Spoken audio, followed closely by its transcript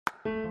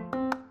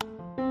On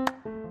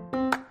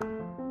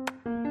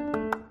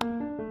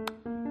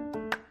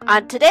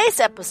today's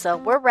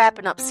episode, we're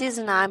wrapping up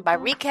Season 9 by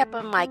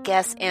recapping my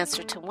guest's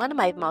answer to one of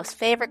my most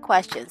favorite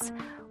questions.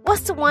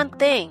 What's the one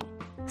thing?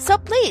 So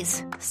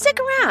please, stick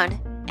around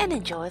and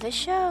enjoy the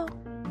show.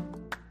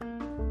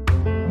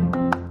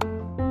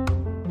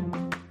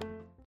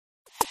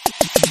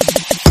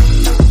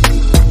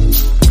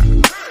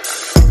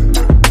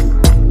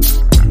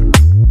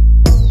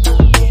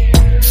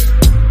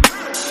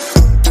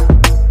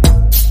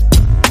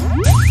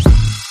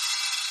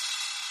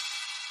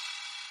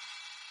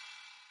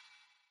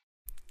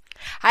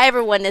 Hi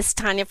everyone, this is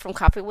Tanya from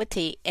Coffee with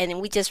Tea,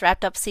 and we just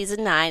wrapped up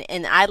Season 9,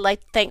 and I'd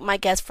like to thank my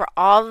guests for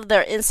all of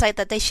their insight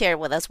that they shared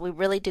with us. We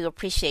really do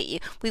appreciate you.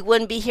 We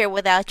wouldn't be here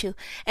without you.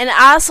 And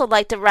I also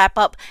like to wrap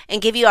up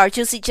and give you our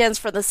juicy gems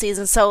for the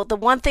season. So the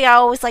one thing I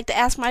always like to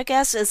ask my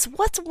guests is,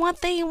 what's one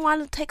thing you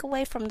want to take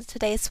away from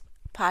today's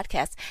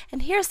podcast?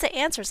 And here's the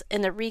answers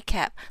in the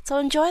recap. So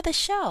enjoy the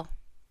show.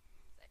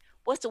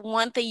 What's the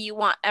one thing you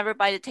want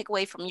everybody to take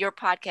away from your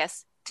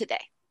podcast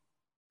today?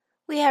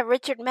 We have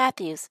Richard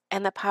Matthews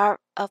and the power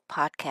of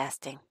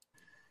podcasting.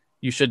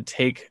 You should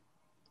take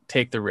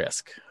the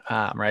risk,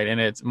 right? And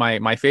it's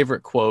my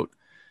favorite quote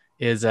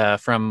is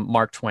from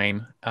Mark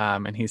Twain,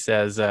 and he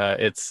says,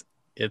 "It's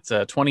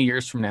 20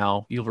 years from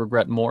now, you'll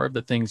regret more of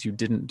the things you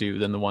didn't do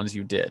than the ones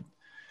you did."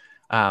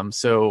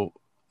 So,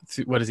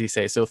 what does he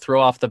say? So,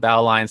 throw off the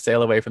bow line,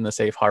 sail away from the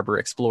safe harbor,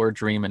 explore,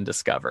 dream, and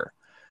discover.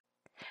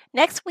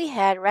 Next, we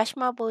had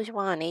Reshma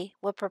Bhojwani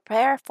with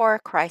Prepare for a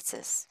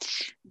Crisis.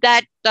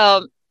 That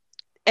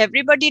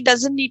everybody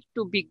doesn't need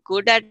to be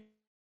good at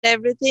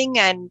everything,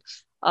 and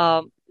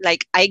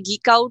like I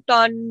geek out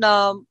on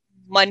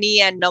money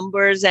and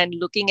numbers and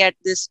looking at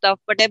this stuff,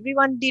 but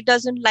everyone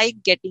doesn't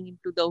like getting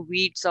into the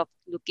weeds of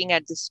looking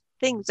at these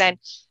things. And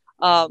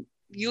and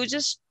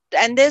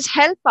there's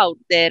help out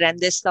there, and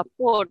there's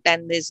support,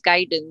 and there's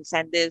guidance,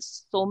 and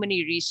there's so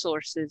many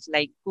resources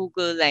like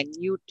Google and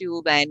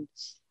YouTube and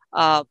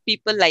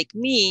people like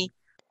me.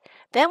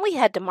 Then we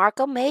had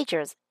DeMarco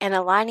Majors and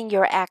Aligning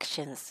Your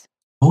Actions.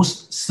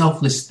 Most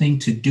selfless thing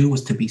to do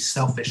was to be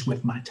selfish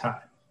with my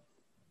time.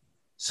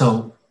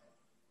 So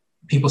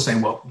people say,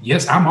 well,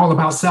 yes, I'm all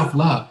about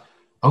self-love.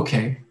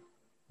 Okay,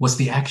 what's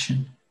the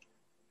action?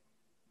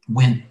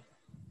 When?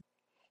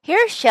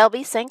 Here's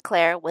Shelby St.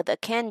 Clair with a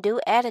can-do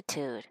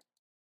attitude.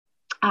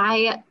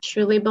 I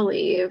truly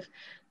believe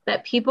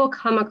that people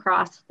come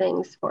across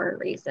things for a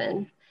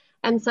reason.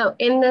 And so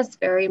in this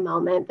very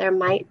moment, there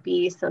might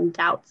be some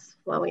doubts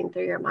flowing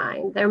through your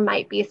mind. There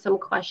might be some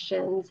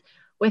questions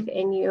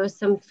within you,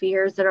 some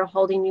fears that are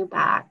holding you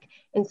back.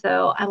 And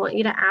so I want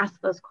you to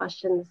ask those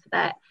questions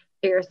for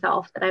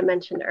yourself that I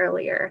mentioned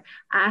earlier.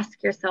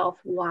 Ask yourself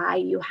why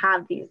you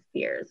have these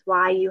fears,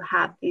 why you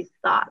have these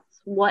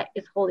thoughts, what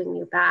is holding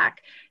you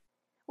back.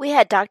 We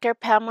had Dr.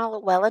 Pamela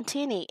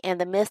Valentini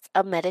and the Myth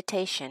of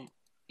Meditation.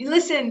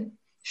 Listen,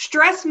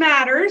 stress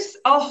matters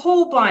a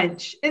whole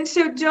bunch. And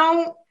so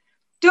don't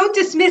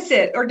dismiss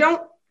it, or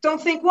don't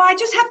think, well, I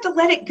just have to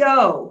let it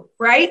go,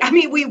 right? I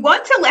mean, we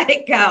want to let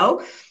it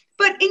go,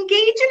 but engage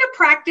in a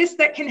practice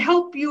that can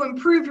help you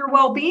improve your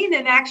well-being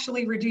and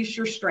actually reduce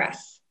your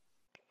stress.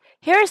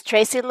 Here's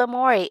Tracy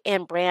Lamori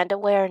in Brand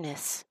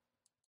Awareness.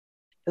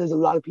 There's a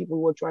lot of people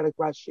who are trying to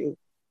crush you.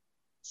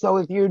 So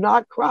if you're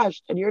not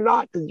crushed, and you're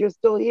not because you're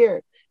still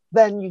here,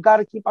 then you got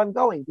to keep on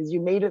going because you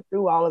made it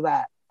through all of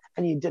that.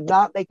 And you did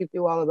not make it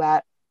through all of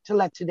that to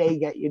let today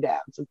get you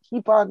down. So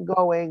keep on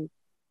going.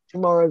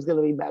 Tomorrow's going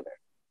to be better.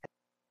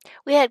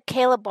 We had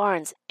Kayla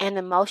Barnes and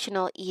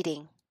Emotional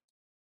Eating.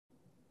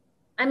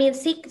 I mean,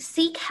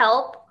 seek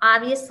help,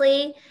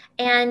 obviously.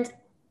 And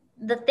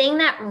the thing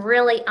that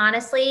really,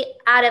 honestly,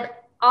 out of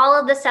all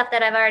of the stuff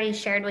that I've already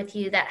shared with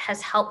you that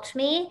has helped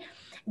me,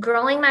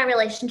 growing my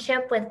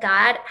relationship with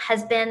God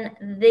has been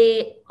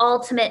the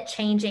ultimate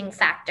changing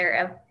factor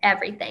of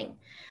everything.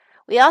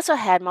 We also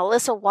had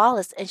Melissa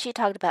Wallace, and she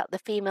talked about the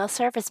female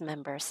service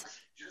members.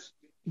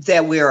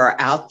 That we are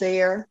out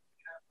there,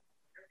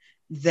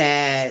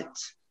 that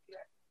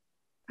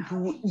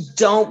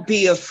don't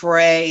be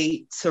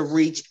afraid to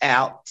reach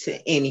out to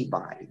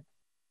anybody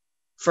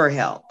for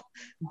help,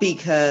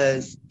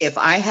 because if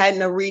I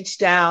hadn't have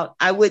reached out,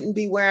 I wouldn't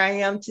be where I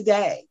am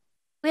today.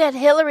 We had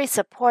Hillary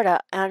Saporta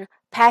on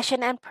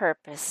Passion and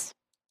Purpose.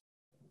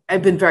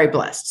 I've been very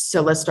blessed,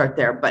 so let's start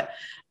there. But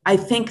I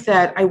think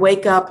that I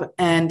wake up,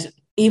 and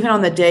even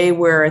on the day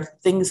where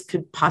things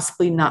could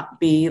possibly not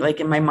be, like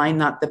in my mind,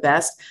 not the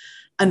best,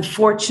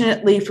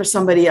 unfortunately for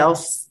somebody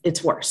else,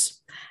 it's worse.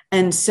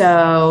 And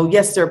so,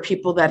 yes, there are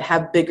people that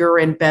have bigger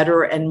and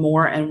better and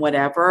more and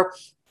whatever,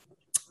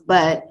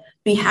 but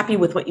be happy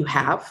with what you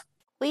have.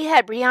 We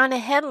had Brianna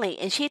Henley,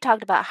 and she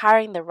talked about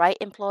hiring the right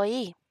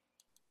employee.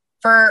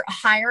 For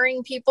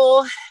hiring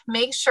people,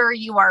 make sure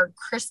you are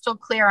crystal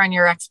clear on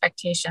your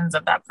expectations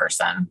of that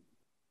person.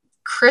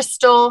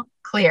 Crystal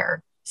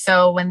clear.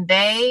 So when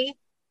they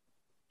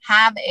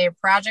have a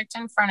project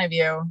in front of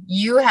you,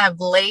 you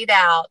have laid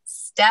out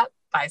step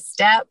by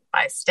step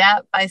by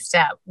step by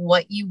step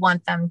what you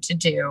want them to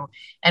do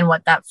and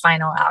what that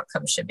final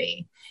outcome should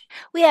be.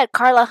 We had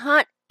Carla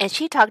Hunt, and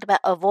she talked about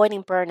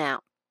avoiding burnout.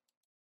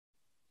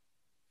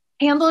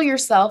 Handle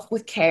yourself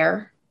with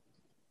care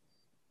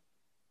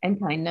and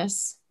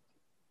kindness.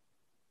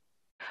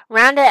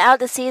 Rounded out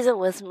the season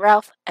was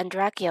Ralph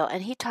Andracchio,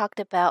 and he talked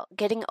about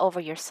getting over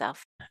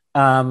yourself.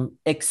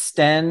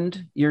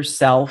 Extend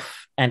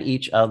yourself and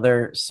each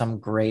other some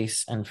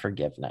grace and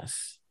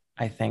forgiveness,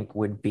 I think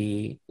would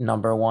be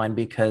number one,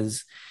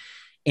 because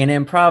in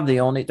improv,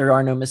 there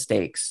are no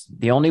mistakes.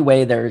 The only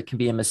way there can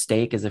be a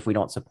mistake is if we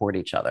don't support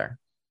each other.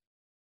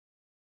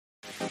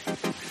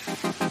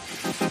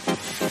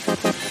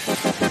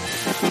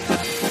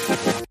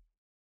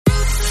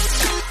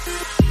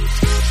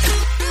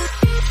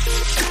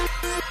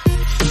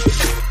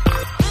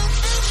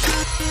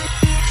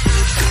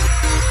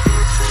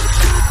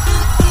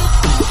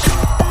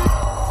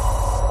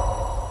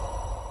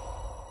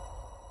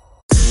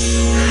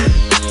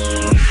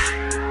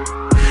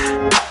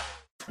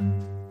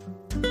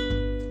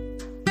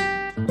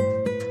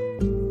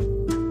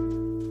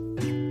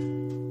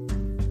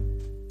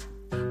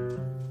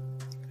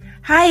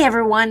 Hi,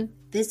 everyone.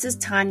 This is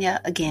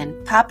Tanya again,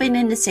 popping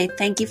in to say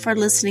thank you for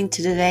listening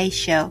to today's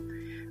show.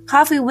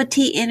 Coffee with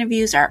Tea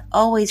interviews are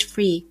always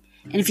free,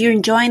 and if you're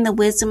enjoying the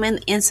wisdom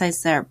and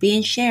insights that are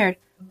being shared,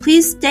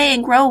 please stay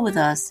and grow with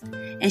us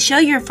and show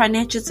your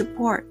financial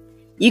support.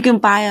 You can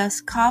buy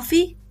us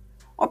coffee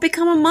or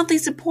become a monthly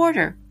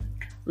supporter.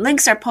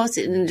 Links are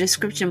posted in the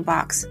description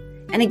box.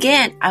 And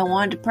again, I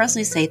wanted to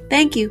personally say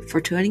thank you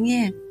for tuning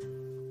in.